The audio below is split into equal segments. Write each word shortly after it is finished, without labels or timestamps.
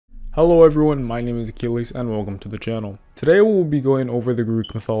Hello everyone, my name is Achilles and welcome to the channel. Today we'll be going over the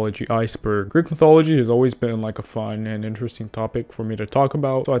Greek mythology iceberg. Greek mythology has always been like a fun and interesting topic for me to talk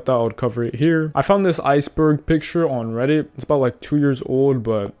about, so I thought I would cover it here. I found this iceberg picture on Reddit. It's about like 2 years old,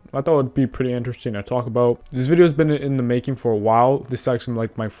 but I thought it would be pretty interesting to talk about. This video has been in the making for a while. This is actually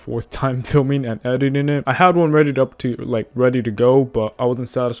like my 4th time filming and editing it. I had one ready to go, but I wasn't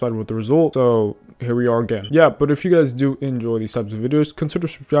satisfied with the result, so here we are again. Yeah, but if you guys do enjoy these types of videos, consider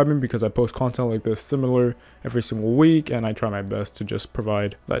subscribing because I post content like this similar every single week and I try my best to just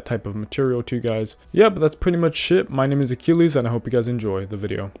provide that type of material to you guys. Yeah, but that's pretty much it. My name is Achilles and I hope you guys enjoy the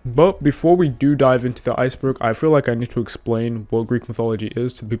video. But before we do dive into the iceberg, I feel like I need to explain what Greek mythology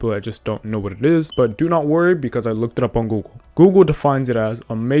is to the people that just don't know what it is. But do not worry because I looked it up on Google. Google defines it as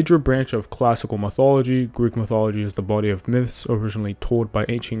a major branch of classical mythology. Greek mythology is the body of myths originally told by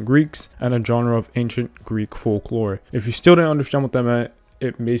ancient Greeks and a genre of ancient Greek folklore. If you still didn't understand what that meant,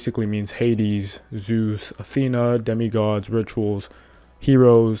 it basically means Hades, Zeus, Athena, demigods, rituals,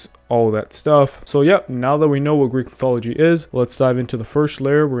 heroes, all that stuff. So yeah, now that we know what Greek mythology is, let's dive into the first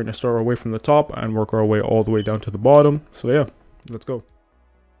layer. We're going to start our way from the top and work our way all the way down to the bottom. So yeah, let's go.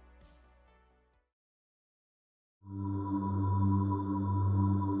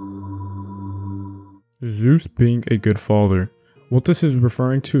 Zeus being a good father. What this is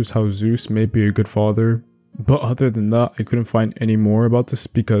referring to is how Zeus may be a good father, but other than that, I couldn't find any more about this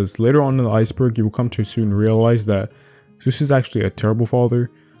because later on in the iceberg, you will come to soon realize that Zeus is actually a terrible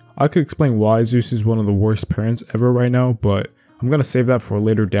father. I could explain why Zeus is one of the worst parents ever right now, but I'm gonna save that for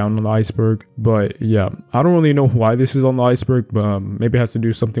later down on the iceberg. But yeah, I don't really know why this is on the iceberg, but maybe it has to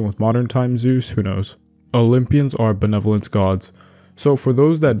do something with modern time Zeus, who knows. Olympians are benevolence gods. So for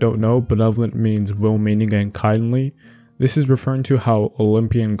those that don't know, benevolent means well-meaning and kindly. This is referring to how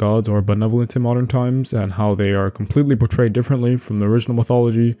Olympian gods are benevolent in modern times and how they are completely portrayed differently from the original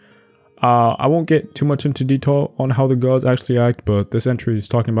mythology. I won't get too much into detail on how the gods actually act, but this entry is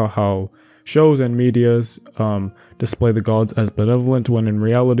talking about how shows and medias display the gods as benevolent when in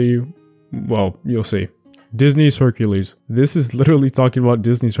reality, well, you'll see. Disney's Hercules. This is literally talking about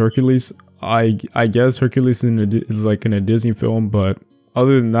Disney's Hercules. I guess Hercules is like in a Disney film, but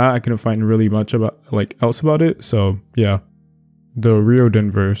other than that, I couldn't find really much else about it. So yeah, the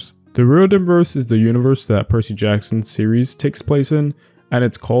Riordanverse. The Riordanverse is the universe that Percy Jackson's series takes place in, and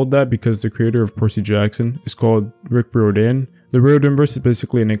it's called that because the creator of Percy Jackson is called Rick Riordan. The Riordanverse is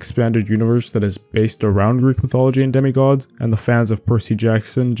basically an expanded universe that is based around Greek mythology and demigods, and the fans of Percy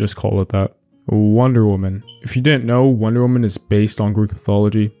Jackson just call it that. Wonder Woman. If you didn't know, Wonder Woman is based on Greek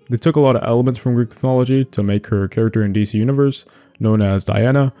mythology. They took a lot of elements from Greek mythology to make her a character in DC Universe, known as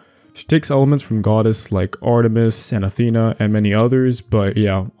Diana. She takes elements from goddess like Artemis and Athena and many others, but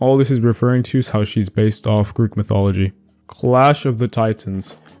yeah, all this is referring to is how she's based off Greek mythology. Clash of the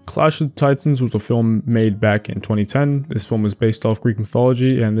Titans. Clash of the Titans was a film made back in 2010. This film was based off Greek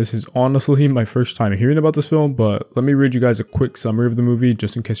mythology, and this is honestly my first time hearing about this film, but let me read you guys a quick summary of the movie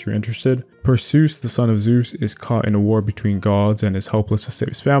just in case you're interested. Perseus, the son of Zeus, is caught in a war between gods and is helpless to save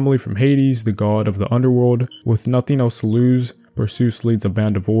his family from Hades, the god of the underworld. With nothing else to lose, Perseus leads a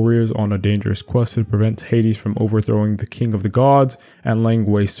band of warriors on a dangerous quest to prevent Hades from overthrowing the king of the gods and laying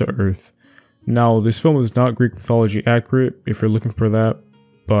waste to earth. Now, this film is not Greek mythology accurate if you're looking for that,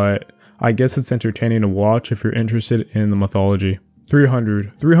 but I guess it's entertaining to watch if you're interested in the mythology.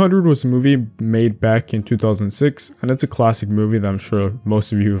 300. 300 was a movie made back in 2006, and it's a classic movie that I'm sure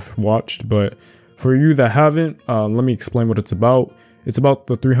most of you have watched, but for you that haven't, let me explain what it's about. It's about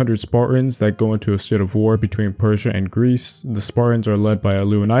the 300 Spartans that go into a state of war between Persia and Greece. The Spartans are led by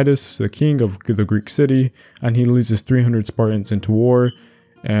Leonidas, the king of the Greek city, and he leads his 300 Spartans into war.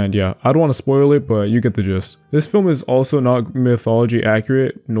 And yeah, I don't want to spoil it, but you get the gist. This film is also not mythology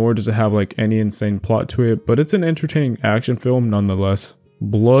accurate, nor does it have like any insane plot to it, but it's an entertaining action film nonetheless.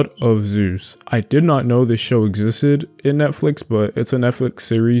 Blood of Zeus. I did not know this show existed in Netflix, but it's a Netflix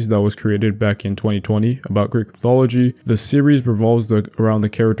series that was created back in 2020 about Greek mythology. The series revolves around the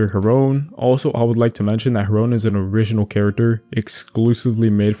character Heron. Also, I would like to mention that Heron is an original character exclusively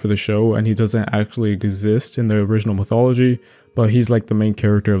made for the show, and he doesn't actually exist in the original mythology, but he's like the main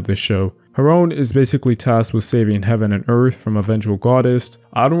character of this show. Heron is basically tasked with saving heaven and earth from a vengeful goddess.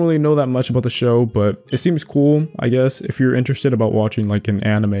 I don't really know that much about the show, but it seems cool, I guess, if you're interested about watching like an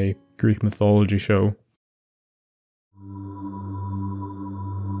anime Greek mythology show.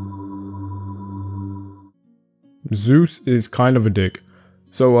 Zeus is kind of a dick.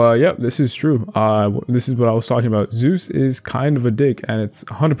 So yeah, this is true. This is what I was talking about. Zeus is kind of a dick, and it's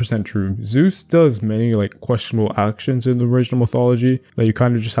 100% true. Zeus does many like questionable actions in the original mythology that you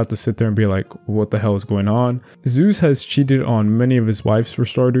kind of just have to sit there and be like, what the hell is going on? Zeus has cheated on many of his wives for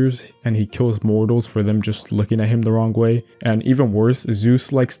starters, and he kills mortals for them just looking at him the wrong way. And even worse,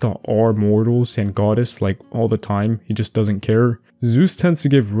 Zeus likes to R mortals and goddess like all the time. He just doesn't care. Zeus tends to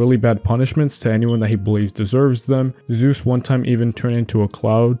give really bad punishments to anyone that he believes deserves them. Zeus one time even turned into a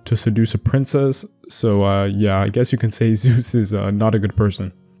cloud to seduce a princess. So yeah, I guess you can say Zeus is not a good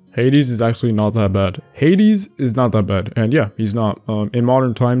person. Hades is actually not that bad. Hades is not that bad, and yeah, he's not. In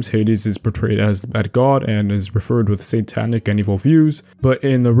modern times, Hades is portrayed as the bad god and is referred with satanic and evil views, but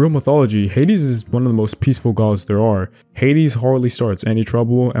in the real mythology, Hades is one of the most peaceful gods there are. Hades hardly starts any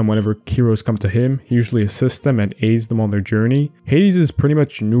trouble, and whenever heroes come to him, he usually assists them and aids them on their journey. Hades is pretty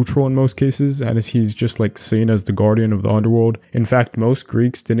much neutral in most cases, and he's just like seen as the guardian of the underworld. In fact, most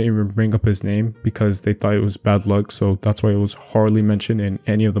Greeks didn't even bring up his name because they thought it was bad luck, so that's why it was hardly mentioned in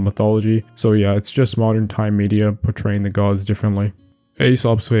any of the mythology. So yeah, it's just modern time media portraying the gods differently.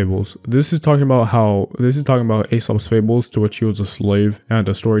 Aesop's Fables. This is talking about Aesop's Fables, to which he was a slave and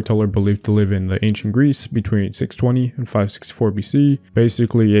a storyteller believed to live in the ancient Greece between 620 and 564 BC.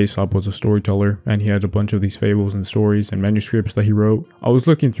 Basically, Aesop was a storyteller and he had a bunch of these fables and stories and manuscripts that he wrote. I was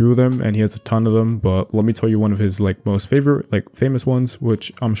looking through them and he has a ton of them, but let me tell you one of his most famous ones,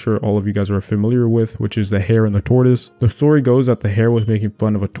 which I'm sure all of you guys are familiar with, which is the hare and the tortoise. The story goes that the hare was making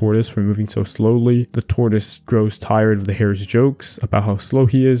fun of a tortoise for moving so slowly. The tortoise grows tired of the hare's jokes about how slow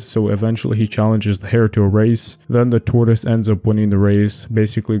he is, so eventually he challenges the hare to a race. Then the tortoise ends up winning the race,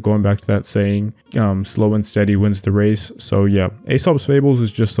 basically going back to that saying, slow and steady wins the race. So yeah, Aesop's Fables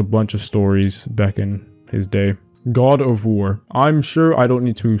is just a bunch of stories back in his day. God of War. I'm sure I don't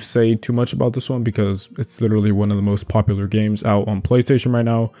need to say too much about this one because it's literally one of the most popular games out on PlayStation right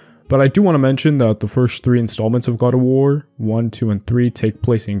now. But I do want to mention that the first 3 installments of God of War, 1, 2, and 3, take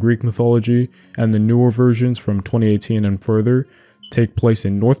place in Greek mythology, and the newer versions from 2018 and further take place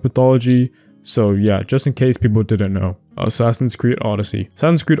in Norse mythology. So yeah, just in case people didn't know. Assassin's Creed Odyssey.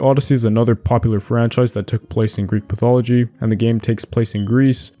 Assassin's Creed Odyssey is another popular franchise that took place in Greek mythology, and the game takes place in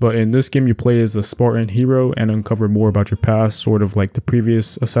Greece, but in this game you play as a Spartan hero and uncover more about your past, sort of like the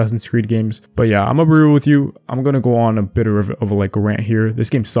previous Assassin's Creed games. But yeah, I'm gonna be real with you, I'm gonna go on a bit of a rant here. This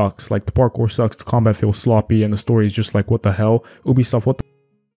game sucks. Like, the parkour sucks, the combat feels sloppy, and the story is just like, what the hell? Ubisoft, what the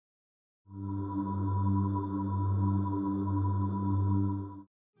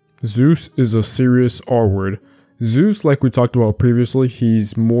Zeus is a serious R word. Zeus, like we talked about previously,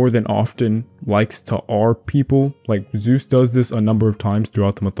 he's more than often likes to R people. Like, Zeus does this a number of times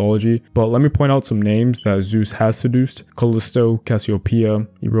throughout the mythology, but let me point out some names that Zeus has seduced: Callisto, Cassiopeia,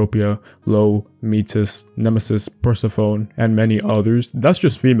 Europia, Lo, Metis, Nemesis, Persephone, and many others. That's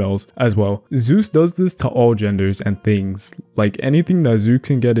just females as well. Zeus does this to all genders and things. Like, anything that Zeus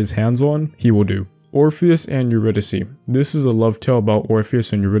can get his hands on, he will do. Orpheus and Eurydice. This is a love tale about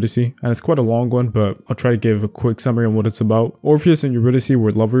Orpheus and Eurydice, and it's quite a long one, but I'll try to give a quick summary on what it's about. Orpheus and Eurydice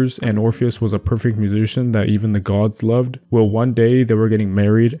were lovers, and Orpheus was a perfect musician that even the gods loved. Well, one day they were getting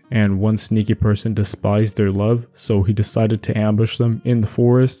married, and one sneaky person despised their love, so he decided to ambush them in the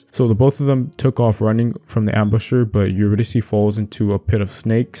forest. So the both of them took off running from the ambusher, but Eurydice falls into a pit of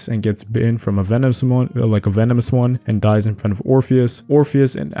snakes and gets bitten from a venomous one, and dies in front of Orpheus.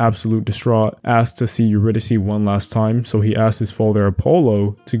 Orpheus, in absolute distraught, asks to see Eurydice one last time, so he asks his father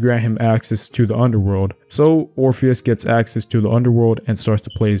Apollo to grant him access to the underworld. So Orpheus gets access to the underworld and starts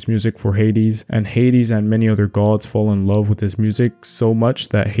to play his music for Hades, and Hades and many other gods fall in love with his music so much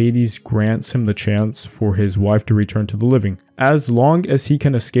that Hades grants him the chance for his wife to return to the living, as long as he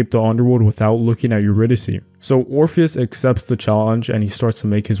can escape the underworld without looking at Eurydice. So Orpheus accepts the challenge and he starts to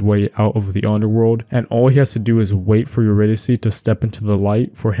make his way out of the underworld, and all he has to do is wait for Eurydice to step into the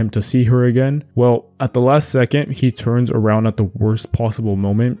light for him to see her again. Well, at the last second, he turns around at the worst possible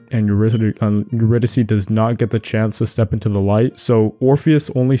moment, and Eurydice does not get the chance to step into the light, so Orpheus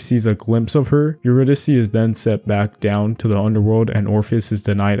only sees a glimpse of her. Eurydice is then set back down to the underworld, and Orpheus is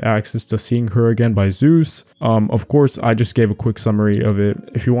denied access to seeing her again by Zeus. Of course, I just gave a quick summary of it.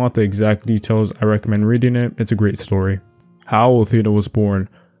 If you want the exact details, I recommend reading it. It's a great story. How Athena was born.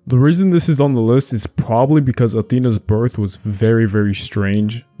 The reason this is on the list is probably because Athena's birth was very, very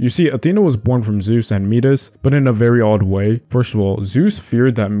strange. You see, Athena was born from Zeus and Metis, but in a very odd way. First of all, Zeus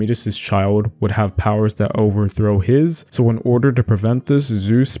feared that Metis' child would have powers that overthrow his, so in order to prevent this,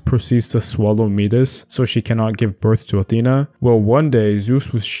 Zeus proceeds to swallow Metis so she cannot give birth to Athena. Well, one day,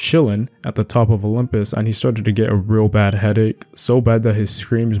 Zeus was chilling at the top of Olympus and he started to get a real bad headache, so bad that his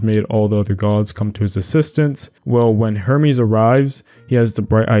screams made all the other gods come to his assistance. Well, when Hermes arrives, he has the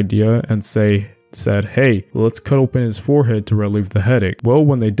bright idea and said, hey, let's cut open his forehead to relieve the headache. Well,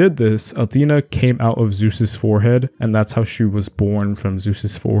 when they did this, Athena came out of Zeus's forehead, and that's how she was born, from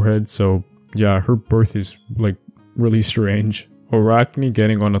Zeus's forehead. So yeah, her birth is like really strange. Arachne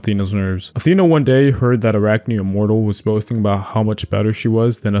getting on Athena's nerves. Athena one day heard that Arachne Immortal was boasting about how much better she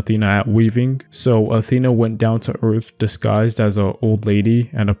was than Athena at weaving. So Athena went down to earth disguised as an old lady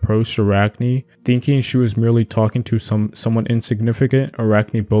and approached Arachne. Thinking she was merely talking to someone insignificant,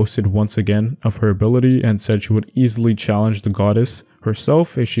 Arachne boasted once again of her ability and said she would easily challenge the goddess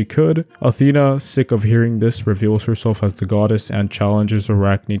herself if she could. Athena, sick of hearing this, reveals herself as the goddess and challenges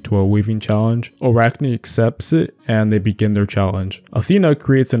Arachne to a weaving challenge. Arachne accepts it and they begin their challenge. Athena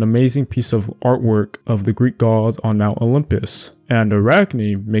creates an amazing piece of artwork of the Greek gods on Mount Olympus, and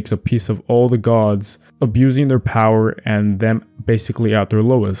Arachne makes a piece of all the gods abusing their power and them basically at their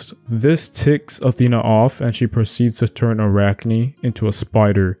lowest. This ticks Athena off and she proceeds to turn Arachne into a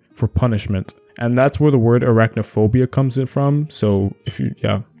spider for punishment. And that's where the word arachnophobia comes in from. So it's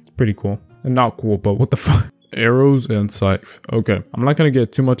pretty cool. And not cool, but what the fuck? Eros and Scythe. Okay, I'm not gonna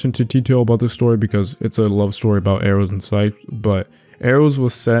get too much into detail about this story because it's a love story about Eros and Scythe, but Eros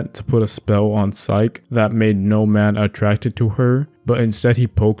was sent to put a spell on Psyche that made no man attracted to her, but instead he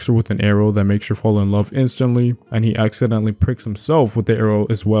pokes her with an arrow that makes her fall in love instantly, and he accidentally pricks himself with the arrow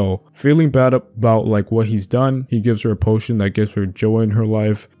as well. Feeling bad about like what he's done, he gives her a potion that gives her joy in her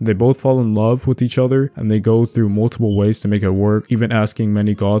life. They both fall in love with each other, and they go through multiple ways to make it work, even asking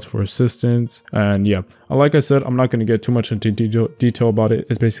many gods for assistance. And yeah, like I said, I'm not going to get too much into detail about it.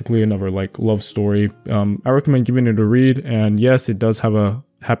 It's basically another like love story. I recommend giving it a read, and yes, it does have a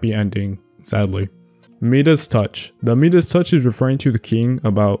happy ending, sadly. Midas' touch. The Midas touch is referring to the king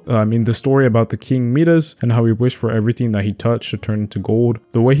the story about the king Midas and how he wished for everything that he touched to turn into gold.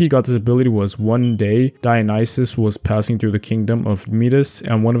 The way he got this ability was one day Dionysus was passing through the kingdom of Midas,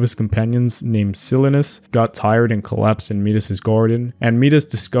 and one of his companions named Silenus got tired and collapsed in Midas' garden, and Midas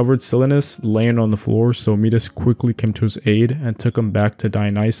discovered Silenus laying on the floor, so Midas quickly came to his aid and took him back to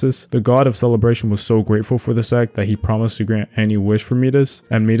Dionysus. The god of celebration was so grateful for this act that he promised to grant any wish for Midas,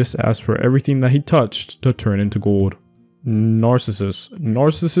 and Midas asked for everything that he touched to turn into gold. Narcissus.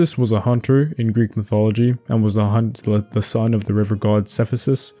 Narcissus was a hunter in Greek mythology and was the son of the river god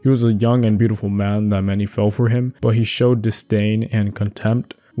Cephissus. He was a young and beautiful man that many fell for him, but he showed disdain and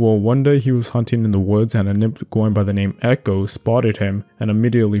contempt. Well, one day he was hunting in the woods and a nymph going by the name Echo spotted him and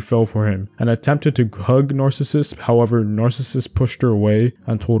immediately fell for him and attempted to hug Narcissus. However, Narcissus pushed her away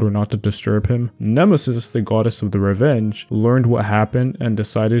and told her not to disturb him. Nemesis, the goddess of the revenge, learned what happened and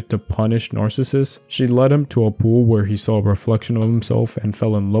decided to punish Narcissus. She led him to a pool where he saw a reflection of himself and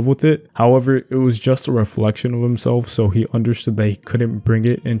fell in love with it. However, it was just a reflection of himself, so he understood that he couldn't bring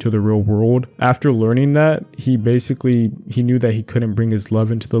it into the real world. After learning that, he knew that he couldn't bring his love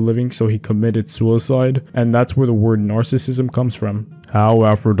into the living, so he committed suicide, and that's where the word narcissism comes from. How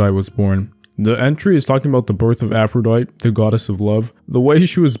Aphrodite was born. The entry is talking about the birth of Aphrodite, the goddess of love. The way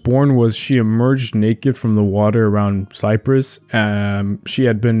she was born was she emerged naked from the water around Cyprus. She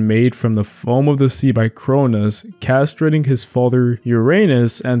had been made from the foam of the sea by Cronus, castrating his father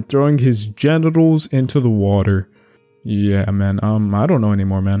Uranus and throwing his genitals into the water. Yeah, man, I don't know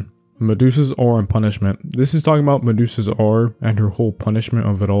anymore, man. Medusa's awe and punishment. This is talking about Medusa's awe and her whole punishment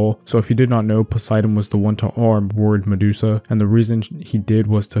of it all. So if you did not know, Poseidon was the one to awe and reward Medusa, and the reason he did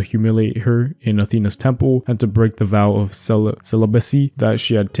was to humiliate her in Athena's temple and to break the vow of celibacy that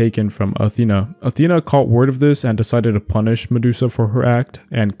she had taken from Athena. Athena caught word of this and decided to punish Medusa for her act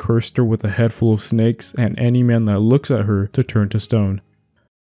and cursed her with a head full of snakes and any man that looks at her to turn to stone.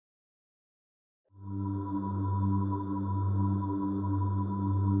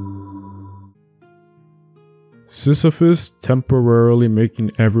 Sisyphus temporarily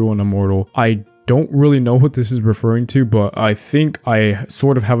making everyone immortal. I don't really know what this is referring to, but I think I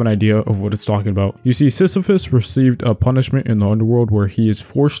sort of have an idea of what it's talking about. You see, Sisyphus received a punishment in the underworld where he is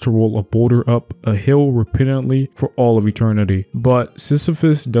forced to roll a boulder up a hill repeatedly for all of eternity. But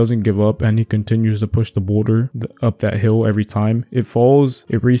Sisyphus doesn't give up and he continues to push the boulder up that hill every time. It falls,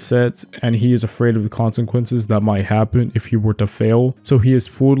 it resets, and he is afraid of the consequences that might happen if he were to fail. So he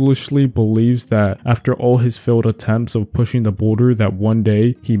foolishly believes that after all his failed attempts of pushing the boulder that one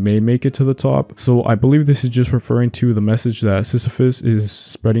day he may make it to the top. So I believe this is just referring to the message that Sisyphus is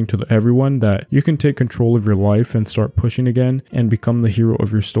spreading to everyone, that you can take control of your life and start pushing again and become the hero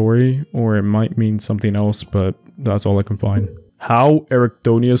of your story, or it might mean something else, but that's all I can find. How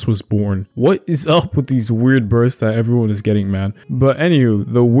Erichthonius was born. What is up with these weird births that everyone is getting, man? But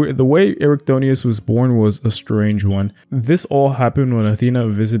anywho, the way Erichthonius was born was a strange one. This all happened when Athena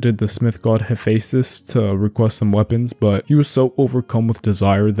visited the smith god Hephaestus to request some weapons, but he was so overcome with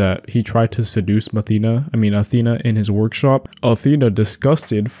desire that he tried to seduce Athena in his workshop. Athena,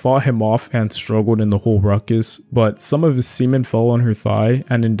 disgusted, fought him off and struggled in the whole ruckus, but some of his semen fell on her thigh,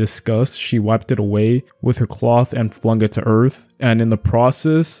 and in disgust, she wiped it away with her cloth and flung it to earth. And in the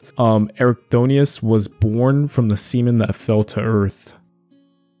process, Erichthonius was born from the semen that fell to earth.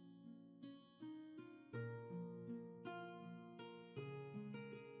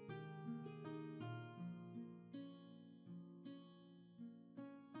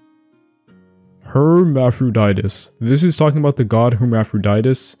 Hermaphroditus. This is talking about the god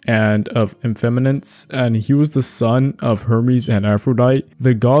Hermaphroditus and of effeminates, and he was the son of Hermes and Aphrodite,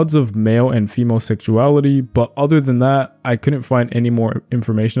 the gods of male and female sexuality. But other than that, I couldn't find any more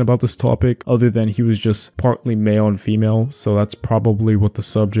information about this topic other than he was just partly male and female, so that's probably what the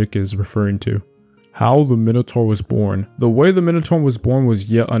subject is referring to. How the Minotaur was born. The way the Minotaur was born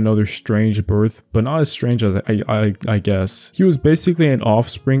was yet another strange birth, but not as strange as I guess. He was basically an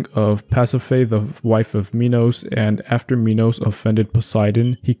offspring of Pasiphae, the wife of Minos, and after Minos offended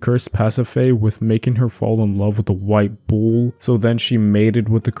Poseidon, he cursed Pasiphae with making her fall in love with a white bull, so then she mated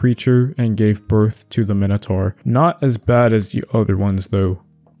with the creature and gave birth to the Minotaur. Not as bad as the other ones though.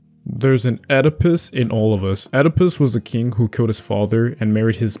 There's an Oedipus in all of us. Oedipus was a king who killed his father and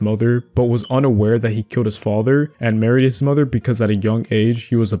married his mother, but was unaware that he killed his father and married his mother because at a young age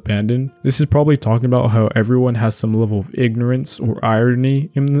he was abandoned. This is probably talking about how everyone has some level of ignorance or irony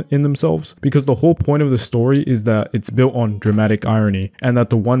in themselves, because the whole point of the story is that it's built on dramatic irony, and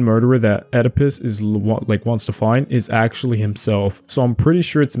that the one murderer that Oedipus wants to find is actually himself. So I'm pretty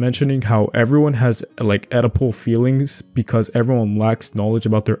sure it's mentioning how everyone has Oedipal feelings because everyone lacks knowledge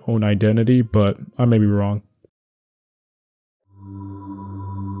about their own identity, but I may be wrong.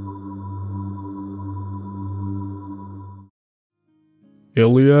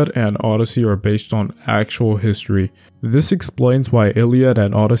 Iliad and Odyssey are based on actual history. This explains why Iliad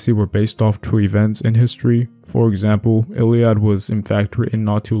and Odyssey were based off true events in history. For example, Iliad was in fact written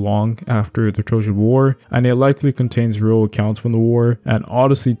not too long after the Trojan War, and it likely contains real accounts from the war, and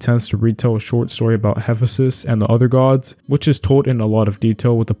Odyssey tends to retell a short story about Hephaestus and the other gods, which is told in a lot of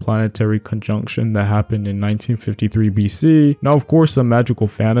detail with the planetary conjunction that happened in 1953 BC. Now of course the magical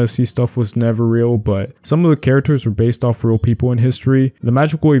fantasy stuff was never real, but some of the characters were based off real people in history. The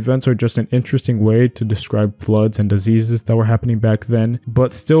magical events are just an interesting way to describe floods and diseases that were happening back then,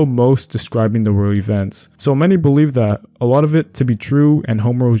 but still most describing the real events. So many believe that a lot of it to be true, and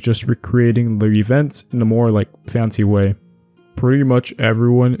Homer was just recreating the events in a more fancy way. Pretty much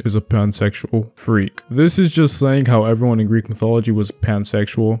everyone is a pansexual freak. This is just saying how everyone in Greek mythology was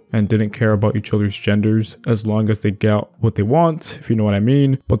pansexual and didn't care about each other's genders as long as they got what they want, if you know what I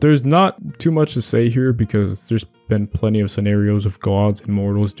mean. But there's not too much to say here because there's been plenty of scenarios of gods and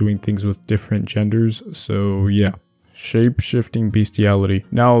mortals doing things with different genders, so yeah. Shape-shifting bestiality.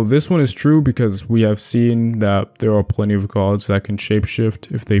 Now this one is true because we have seen that there are plenty of gods that can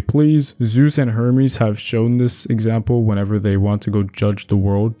shapeshift if they please. Zeus and Hermes have shown this example whenever they want to go judge the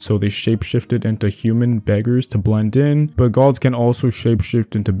world, so they shapeshifted into human beggars to blend in, but gods can also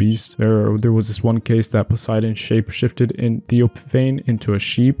shapeshift into beasts. There was this one case that Poseidon shapeshifted in Theophane into a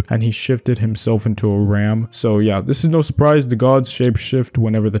sheep, and he shifted himself into a ram. So yeah, this is no surprise, the gods shapeshift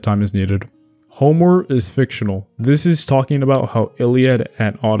whenever the time is needed. Homer is fictional. This is talking about how Iliad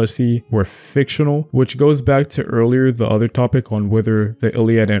and Odyssey were fictional, which goes back to earlier the other topic on whether the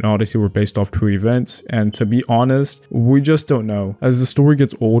Iliad and Odyssey were based off true events, and to be honest, we just don't know. As the story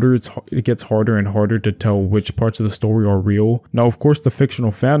gets older, it gets harder and harder to tell which parts of the story are real. Now of course the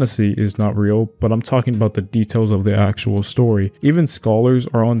fictional fantasy is not real, but I'm talking about the details of the actual story. Even scholars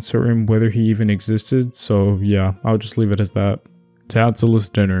are uncertain whether he even existed, so yeah, I'll just leave it as that. Tantalus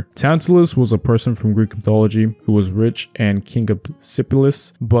dinner. Tantalus was a person from Greek mythology who was rich and king of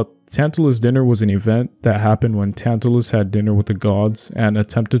Sipylus, but Tantalus dinner was an event that happened when Tantalus had dinner with the gods and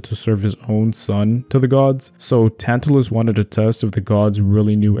attempted to serve his own son to the gods. So Tantalus wanted to test if the gods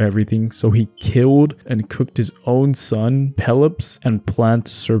really knew everything, so he killed and cooked his own son, Pelops, and planned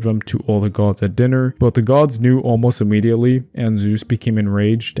to serve him to all the gods at dinner. But the gods knew almost immediately, and Zeus became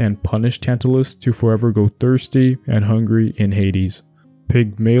enraged and punished Tantalus to forever go thirsty and hungry in Hades.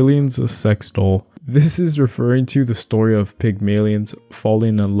 Pygmalion's a sex doll. This is referring to the story of Pygmalion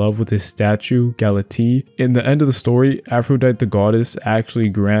falling in love with his statue, Galatea. In the end of the story, Aphrodite the goddess actually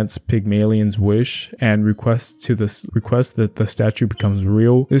grants Pygmalion's wish and requests that the statue becomes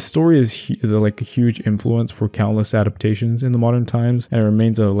real. This story is a huge influence for countless adaptations in the modern times, and it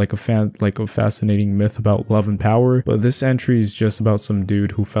remains a fascinating myth about love and power. But this entry is just about some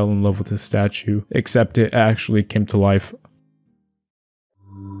dude who fell in love with his statue, except it actually came to life.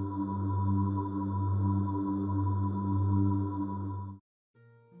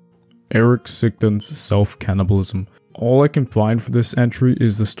 Eryxicton's self-cannibalism. All I can find for this entry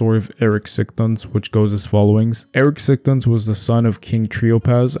is the story of Eryxicton, which goes as followings. Eryxicton was the son of King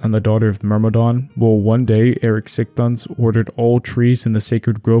Triopas and the daughter of Myrmidon. Well, one day, Eryxicton ordered all trees in the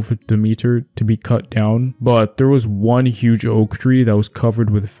sacred grove of Demeter to be cut down, but there was one huge oak tree that was covered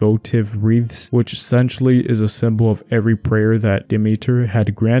with votive wreaths, which essentially is a symbol of every prayer that Demeter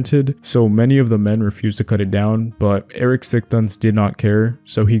had granted, so many of the men refused to cut it down, but Eryxicton did not care,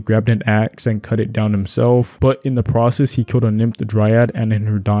 so he grabbed an axe and cut it down himself, but in the process he killed a nymph dryad, and in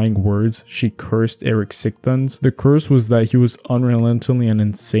her dying words she cursed Eryxicton. The curse was that he was unrelentingly and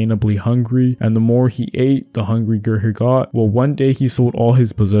insanely hungry, and the more he ate, the hungrier he got. Well, one day he sold all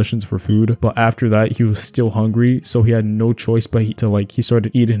his possessions for food, but after that he was still hungry, so he had no choice but he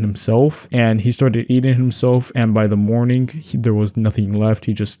started eating himself, and by the morning there was nothing left.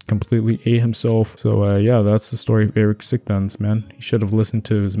 He just completely ate himself. So yeah, that's the story of Eryxicton, man. He should have listened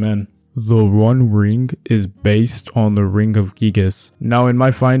to his men. The One Ring is based on the Ring of Gyges. Now in my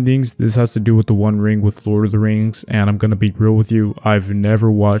findings, this has to do with the One Ring with Lord of the Rings, and I'm gonna be real with you, I've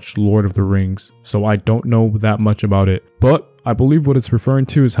never watched Lord of the Rings, so I don't know that much about it. But I believe what it's referring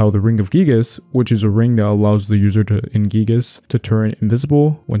to is how the Ring of Gyges, which is a ring that allows the user in Gyges to turn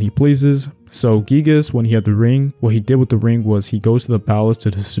invisible when he pleases. So Gyges, when he had the ring, what he did with the ring was he goes to the palace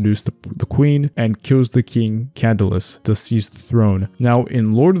to seduce the queen and kills the king Candylus to seize the throne. Now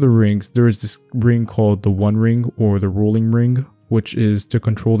in Lord of the Rings, there is this ring called the One Ring, or the ruling ring, which is to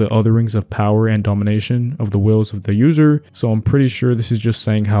control the other rings of power and domination of the wills of the user. So I'm pretty sure this is just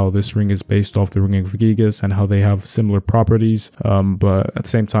saying how this ring is based off the Ring of Gyges and how they have similar properties. But at the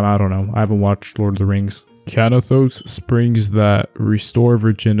same time, I don't know. I haven't watched Lord of the Rings. Canathos springs that restore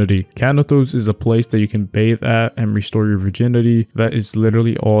virginity. Canathos is a place that you can bathe at and restore your virginity. That is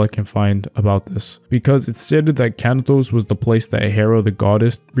literally all I can find about this, because it's stated that Canathos was the place that Hera the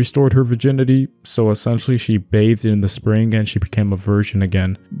goddess restored her virginity, so essentially she bathed in the spring and she became a virgin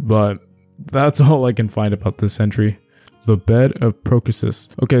again. But that's all I can find about this entry. The Bed of Procrustes.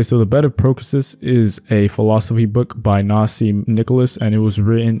 Okay, so The Bed of Procrustes is a philosophy book by Nassim Nicholas, and it was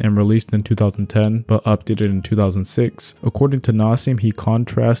written and released in 2010, but updated in 2006. According to Nassim, he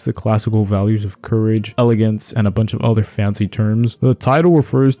contrasts the classical values of courage, elegance, and a bunch of other fancy terms. The title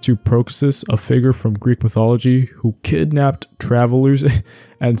refers to Procrustes, a figure from Greek mythology who kidnapped travelers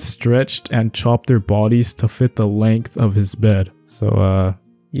and stretched and chopped their bodies to fit the length of his bed. So,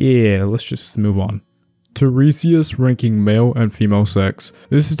 yeah, let's just move on. Tiresias ranking male and female sex.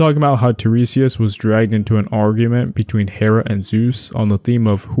 This is talking about how Tiresias was dragged into an argument between Hera and Zeus on the theme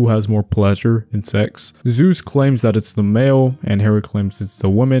of who has more pleasure in sex. Zeus claims that it's the male and Hera claims it's the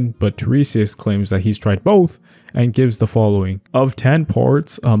woman, but Tiresias claims that he's tried both and gives the following. Of 10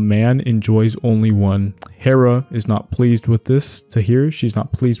 parts, a man enjoys only one. Hera is not pleased with this to hear. She's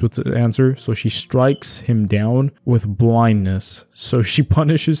not pleased with the answer, so she strikes him down with blindness. So she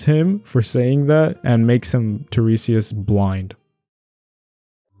punishes him for saying that and makes him, Tiresias, blind.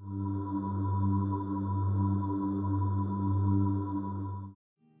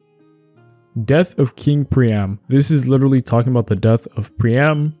 Death of King Priam. This is literally talking about the death of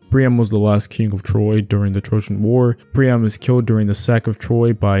Priam. Priam was the last king of Troy during the Trojan War. Priam is killed during the sack of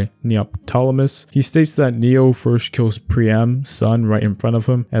Troy by Neoptolemus. He states that Neo first kills Priam's son right in front of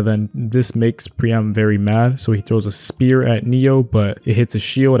him, and then this makes Priam very mad, so he throws a spear at Neo, but it hits his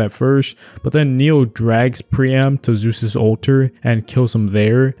shield at first. But then Neo drags Priam to Zeus's altar and kills him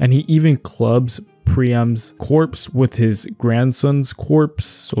there, and he even clubs Priam's corpse with his grandson's corpse,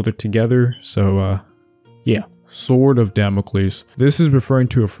 so they're together. So yeah. Sword of Damocles. This is referring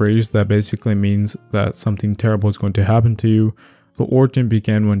to a phrase that basically means that something terrible is going to happen to you. The origin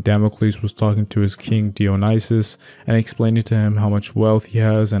began when Damocles was talking to his king Dionysus and explaining to him how much wealth he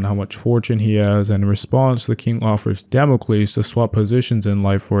has and how much fortune he has, and in response the king offers Damocles to swap positions in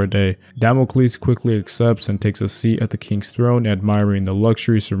life for a day. Damocles quickly accepts and takes a seat at the king's throne, admiring the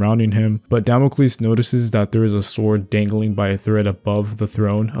luxury surrounding him, but Damocles notices that there is a sword dangling by a thread above the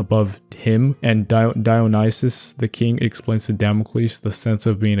throne, above him, and Dionysus the king explains to Damocles the sense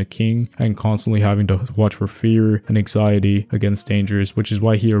of being a king and constantly having to watch for fear and anxiety against sense dangerous, which is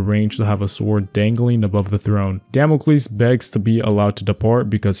why he arranged to have a sword dangling above the throne. Damocles begs to be allowed to depart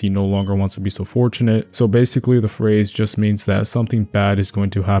because he no longer wants to be so fortunate. So basically the phrase just means that something bad is going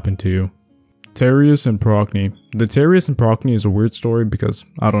to happen to you. Tereus and Procne. The Tereus and Procne is a weird story because,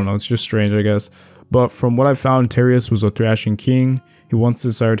 I don't know, it's just strange I guess. But from what I found, Tereus was a Thracian king. He once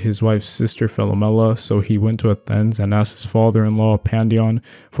desired his wife's sister Philomela, so he went to Athens and asked his father-in-law Pandion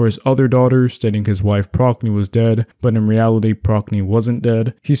for his other daughter, stating his wife Procne was dead, but in reality Procne wasn't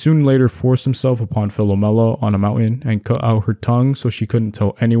dead. He soon later forced himself upon Philomela on a mountain and cut out her tongue so she couldn't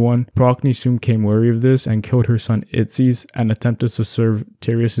tell anyone. Procne soon came wary of this and killed her son Itzes and attempted to serve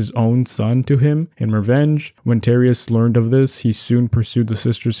Tereus' own son to him in revenge. When Tereus learned of this, he soon pursued the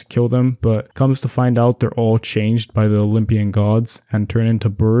sisters to kill them, but comes to find out they're all changed by the Olympian gods and turn into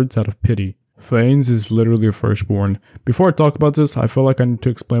birds out of pity. Phanes is literally a firstborn. Before I talk about this, I feel like I need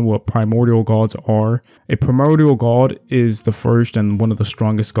to explain what primordial gods are. A primordial god is the first and one of the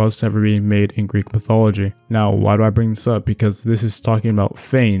strongest gods to ever be made in Greek mythology. Now, why do I bring this up? Because this is talking about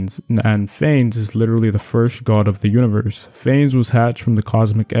Phanes, and Phanes is literally the first god of the universe. Phanes was hatched from the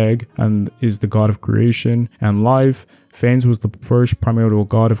cosmic egg and is the god of creation and life. Phanes was the first primordial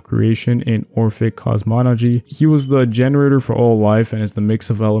god of creation in Orphic cosmology. He was the generator for all life and is the mix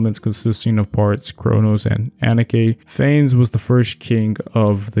of elements consisting of parts Kronos and Anarchy. Phanes was the first king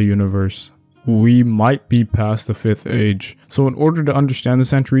of the universe. We might be past the 5th age. So in order to understand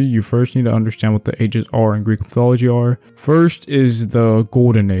this entry, you first need to understand what the ages are in Greek mythology are. First is the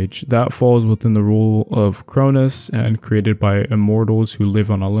Golden Age. That falls within the rule of Cronus and created by immortals who live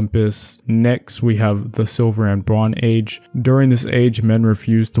on Olympus. Next, we have the Silver and Bronze Age. During this age, men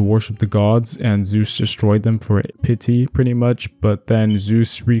refused to worship the gods and Zeus destroyed them for pity pretty much. But then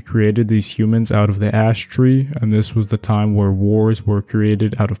Zeus recreated these humans out of the ash tree, and this was the time where wars were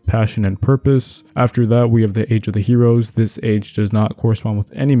created out of passion and purpose. After that, we have the Age of the Heroes. This age does not correspond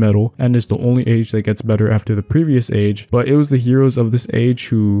with any metal and is the only age that gets better after the previous age, but it was the heroes of this age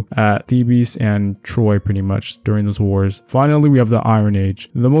who at Thebes and Troy pretty much during those wars. Finally, we have the Iron Age,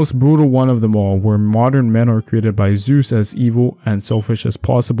 the most brutal one of them all, where modern men are created by Zeus as evil and selfish as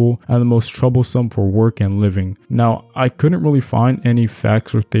possible and the most troublesome for work and living. Now, I couldn't really find any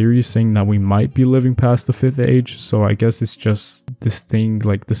facts or theories saying that we might be living past the 5th age, so I guess it's just this thing,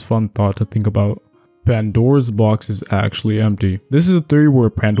 like this fun thought to think about. Pandora's box is actually empty. This is a theory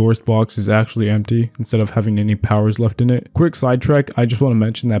where Pandora's box is actually empty instead of having any powers left in it. Quick sidetrack, I just want to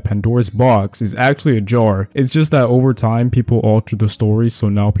mention that Pandora's box is actually a jar. It's just that over time people alter the story, so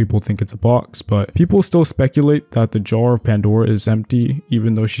now people think it's a box, but people still speculate that the jar of Pandora is empty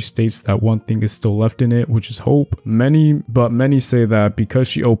even though she states that one thing is still left in it, which is hope. Many say that because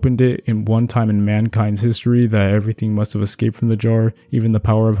she opened it in one time in mankind's history that everything must have escaped from the jar, even the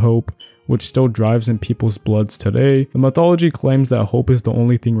power of hope, which still drives in people's bloods today. The mythology claims that hope is the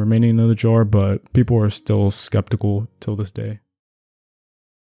only thing remaining in the jar, but people are still skeptical till this day.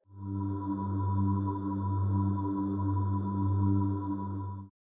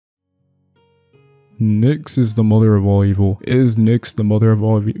 Nyx is the mother of all evil. Is Nyx the mother of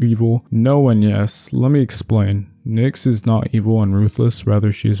all evil? No and yes. Let me explain. Nyx is not evil and ruthless,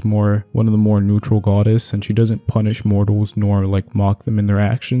 rather she is one of the more neutral goddess, and she doesn't punish mortals nor mock them in their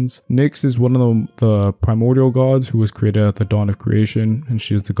actions. Nyx is one of the primordial gods who was created at the dawn of creation, and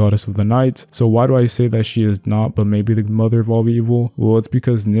she is the goddess of the night. So why do I say that she is not but maybe the mother of all evil? Well, it's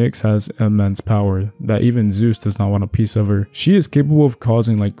because Nyx has immense power that even Zeus does not want a piece of her. She is capable of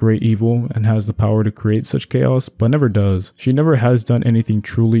causing great evil and has the power to create such chaos, but never does. She never has done anything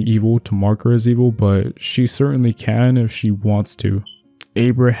truly evil to mark her as evil, but she certainly can if she wants to.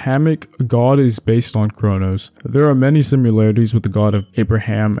 Abrahamic god is based on Kronos. There are many similarities with the god of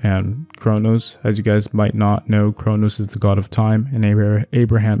Abraham and Kronos. As you guys might not know, Kronos is the god of time and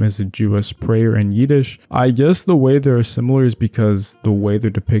Abraham is a Jewish prayer in Yiddish. I guess the way they're similar is because the way they're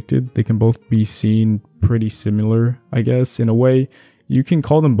depicted, they can both be seen pretty similar, I guess, in a way. You can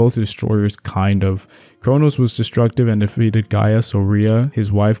call them both destroyers, kind of. Kronos was destructive and defeated Gaia, so Rhea,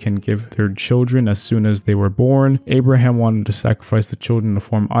 his wife, can give their children as soon as they were born. Abraham wanted to sacrifice the children to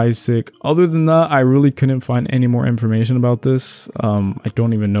form Isaac. Other than that, I really couldn't find any more information about this. I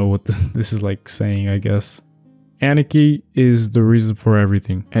don't even know what this is saying, I guess. Anarchy is the reason for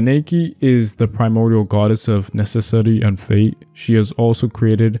everything. Anarchy is the primordial goddess of necessity and fate. She is also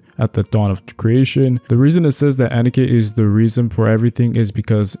created at the dawn of creation. The reason it says that Anarchy is the reason for everything is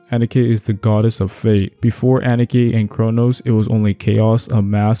because Anarchy is the goddess of fate. Before Anarchy and Kronos, it was only chaos, a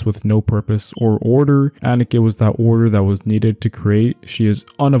mass with no purpose or order. Anarchy was that order that was needed to create. She is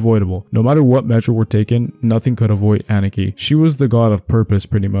unavoidable. No matter what measure were taken, nothing could avoid Anarchy. She was the god of purpose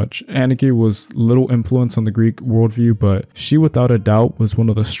pretty much. Anarchy was little influence on the Greek worldview, but she without a doubt was one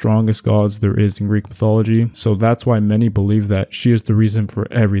of the strongest gods there is in Greek mythology, so that's why many believe that she is the reason for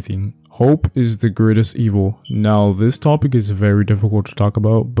everything. Hope is the greatest evil. Now, this topic is very difficult to talk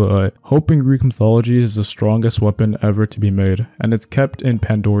about, but hope in Greek mythology is the strongest weapon ever to be made, and it's kept in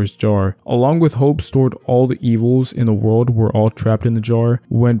Pandora's jar. Along with hope stored all the evils in the world were all trapped in the jar.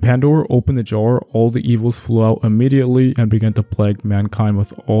 When Pandora opened the jar, all the evils flew out immediately and began to plague mankind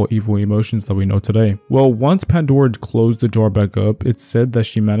with all evil emotions that we know today. Well, once Pandora closed the jar back up, it's said that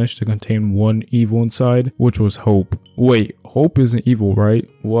she managed to contain one evil inside, which was hope. Wait, hope isn't evil, right?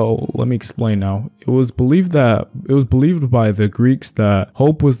 Well, let me explain now. It was believed by the Greeks that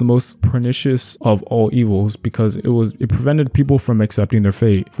hope was the most pernicious of all evils because it prevented people from accepting their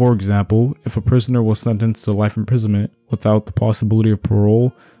fate. For example, if a prisoner was sentenced to life imprisonment without the possibility of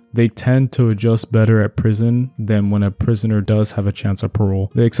parole, they tend to adjust better at prison than when a prisoner does have a chance at parole.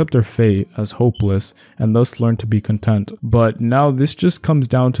 They accept their fate as hopeless and thus learn to be content. But now this just comes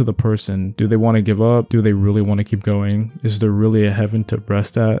down to the person. Do they want to give up? Do they really want to keep going? Is there really a heaven to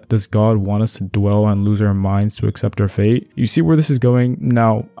rest at? Does God want us to dwell and lose our minds to accept our fate? You see where this is going?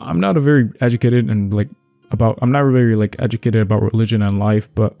 Now, I'm not very educated about religion and life,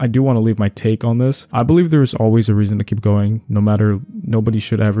 but I do want to leave my take on this. I believe there is always a reason to keep going. Nobody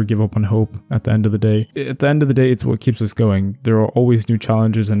should ever give up on hope at the end of the day. At the end of the day, it's what keeps us going. There are always new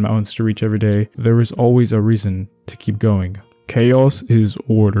challenges and mountains to reach every day. There is always a reason to keep going. Chaos is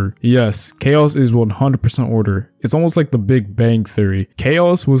order. Yes, chaos is 100% order. It's almost like the Big Bang Theory.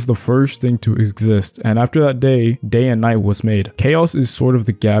 Chaos was the first thing to exist, and after that day and night was made. Chaos is sort of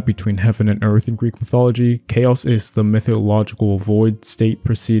the gap between heaven and earth in Greek mythology. Chaos is the mythological void state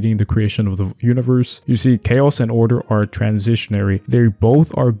preceding the creation of the universe. You see, chaos and order are transitionary. They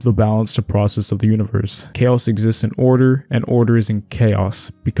both are the balanced process of the universe. Chaos exists in order, and order is in chaos,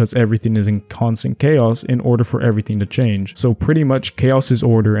 because everything is in constant chaos in order for everything to change. So pretty much chaos is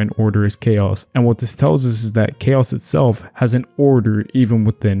order and order is chaos. And what this tells us is that chaos itself has an order even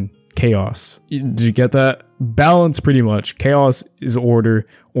within chaos. Did you get that? Balance pretty much. Chaos is order,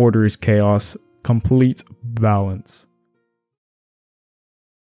 order is chaos. Complete balance.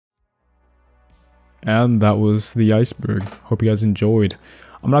 And that was the iceberg. Hope you guys enjoyed.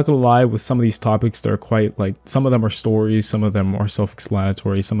 I'm not gonna lie, with some of these topics, they're quite some of them are stories, some of them are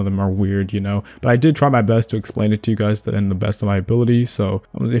self-explanatory, some of them are weird, but I did try my best to explain it to you guys in the best of my ability. So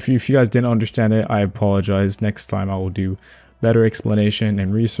if you guys didn't understand it, I apologize. Next time I will do better explanation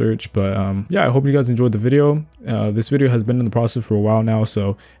and research. But yeah, I hope you guys enjoyed the video. This video has been in the process for a while now,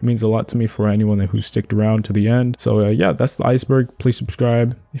 so it means a lot to me for anyone who sticked around to the end. So yeah, that's the iceberg. Please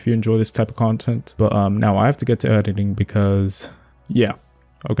subscribe if you enjoy this type of content. But now I have to get to editing because yeah.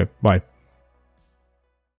 Okay, bye.